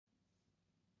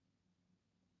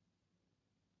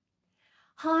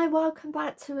Hi, welcome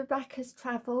back to Rebecca's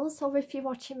Travels, or if you're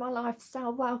watching my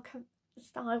style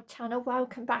channel,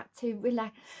 welcome back to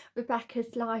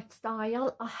Rebecca's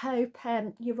Lifestyle. I hope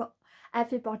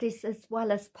everybody's as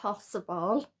well as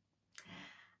possible,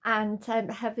 and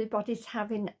everybody's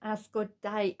having as good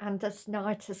day and as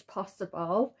night as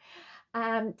possible.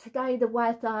 Today the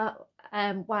weather,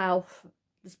 well,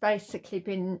 there's basically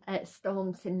been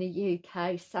storms in the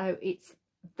UK, so it's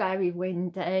very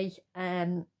windy.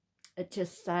 I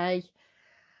just say,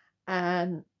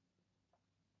 and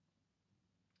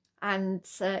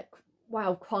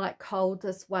well, quite cold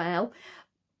as well.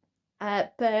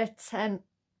 But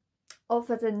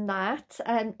other than that,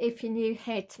 if you're new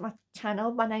here to my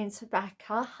channel, my name's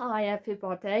Rebecca. Hi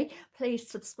everybody, please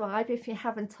subscribe if you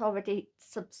haven't already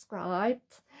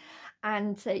subscribed,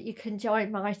 and you can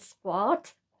join my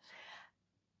squad.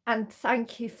 And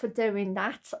thank you for doing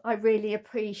that, I really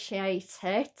appreciate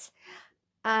it.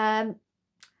 I'm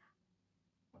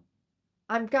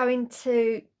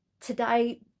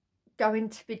today going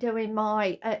to be doing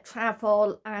my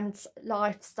travel and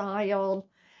lifestyle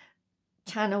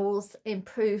channels,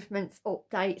 improvements,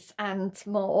 updates and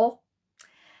more.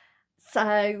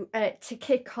 So to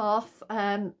kick off,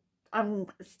 I'm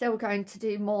still going to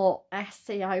do more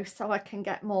SEO so I can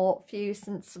get more views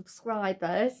and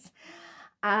subscribers.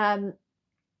 But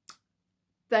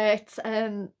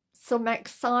some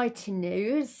exciting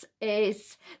news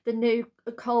is the new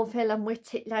Colville and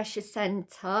Whittick Leisure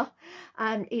Centre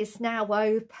is now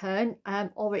open,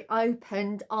 or it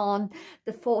opened on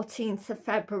the 14th of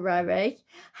February.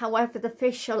 However, the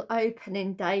official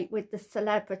opening date with the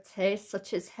celebrities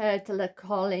such as hurdler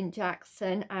Colin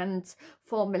Jackson and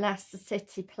former Leicester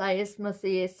City players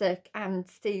Muzzy Isaac and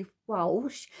Steve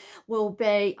Walsh will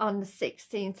be on the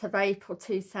 16th of April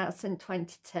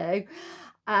 2022.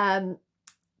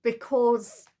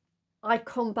 Because I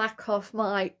come back off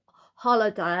my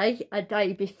holiday a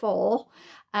day before,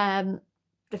 the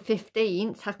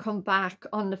 15th, I come back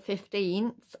on the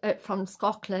 15th from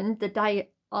Scotland. The day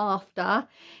after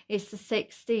is the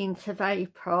 16th of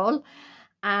April,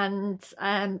 and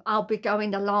I'll be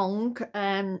going along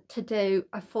to do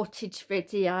a footage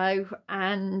video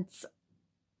and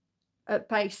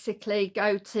basically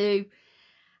go to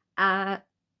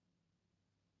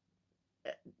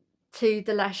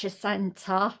the leisure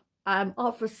centre.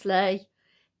 Obviously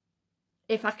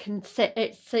if I can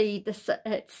see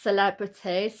the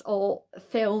celebrities or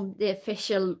film the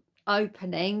official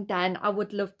opening, then I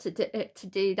would love to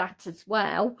do that as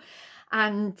well,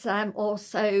 and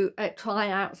also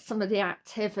try out some of the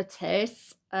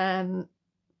activities there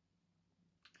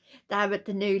at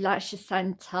the new leisure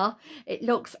centre. It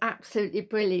looks absolutely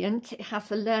brilliant. It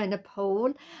has a learner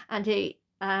pool, and it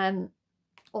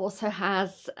also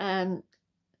has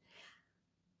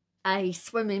a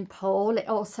swimming pool. It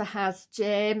also has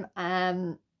gym,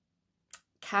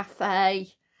 cafe,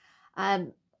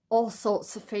 all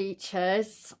sorts of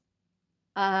features,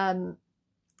 and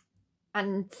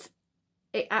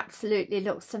it absolutely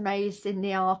looks amazing,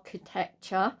 the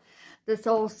architecture. There's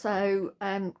also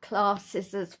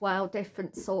classes as well,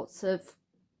 different sorts of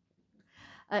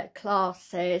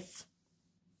classes,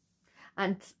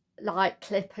 and like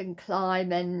clip and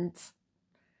climb and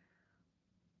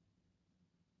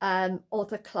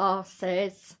other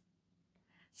classes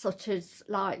such as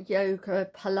like yoga,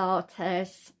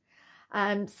 Pilates,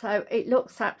 and so it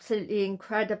looks absolutely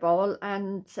incredible,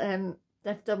 and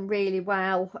they've done really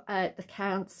well at the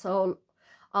council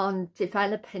on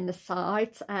developing the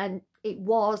site, and it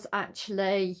was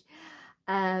actually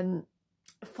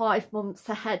 5 months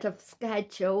ahead of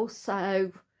schedule,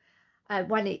 so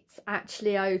when it's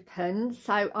actually open.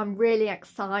 So I'm really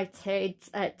excited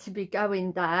to be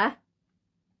going there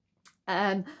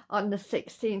on the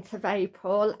 16th of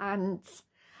April, and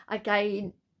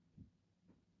again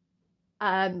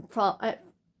from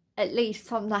at least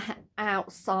from the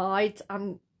outside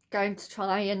I'm going to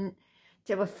try and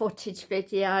do a footage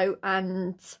video,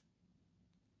 and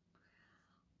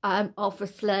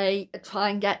obviously try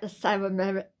and get the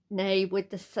ceremony with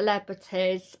the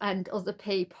celebrities and other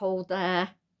people there.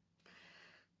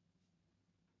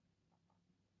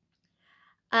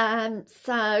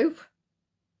 So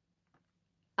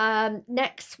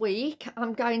next week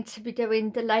I'm going to be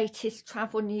doing the latest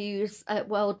travel news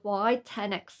worldwide,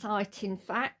 10 exciting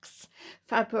facts,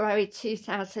 February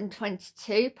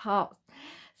 2022, part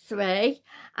 3,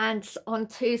 and on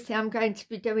Tuesday I'm going to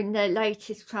be doing the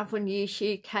latest Travel News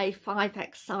UK 5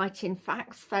 Exciting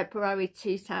Facts February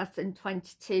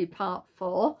 2022 Part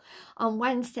 4. On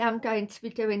Wednesday I'm going to be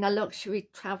doing a luxury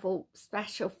travel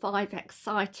special 5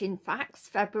 Exciting Facts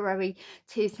February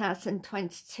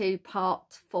 2022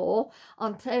 Part 4.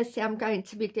 On Thursday I'm going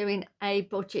to be doing a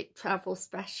budget travel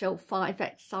special 5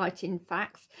 Exciting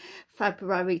Facts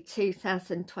February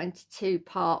 2022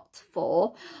 Part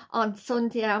 4. On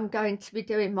Sunday I'm going to be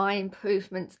doing my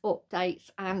improvements,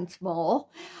 updates and more.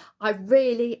 I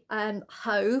really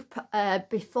hope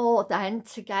before then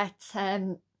to get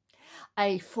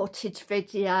a footage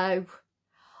video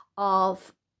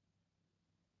of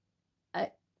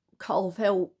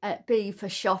Colville Beaver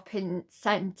Shopping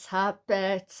Centre,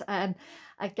 but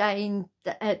again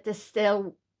there's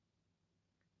still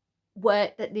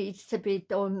work that needs to be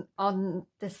done on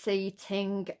the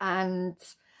seating and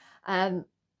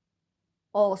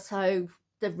also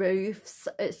the roofs,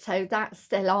 so that's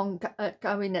still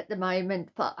ongoing at the moment,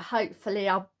 but hopefully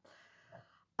I'll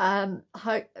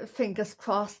fingers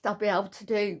crossed I'll be able to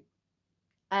do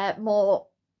more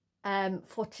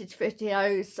footage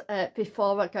videos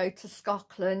before I go to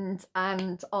Scotland,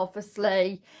 and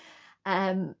obviously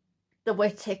the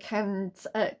Whittick and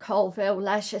Colville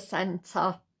Leisure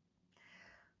Centre.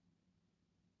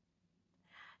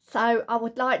 So I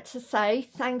would like to say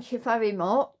thank you very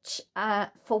much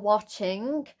for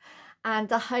watching,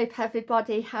 and I hope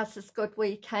everybody has as good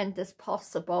weekend as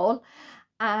possible,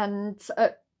 and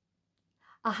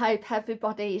I hope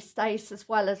everybody stays as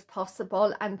well as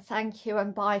possible, and thank you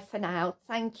and bye for now.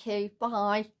 Thank you,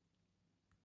 bye.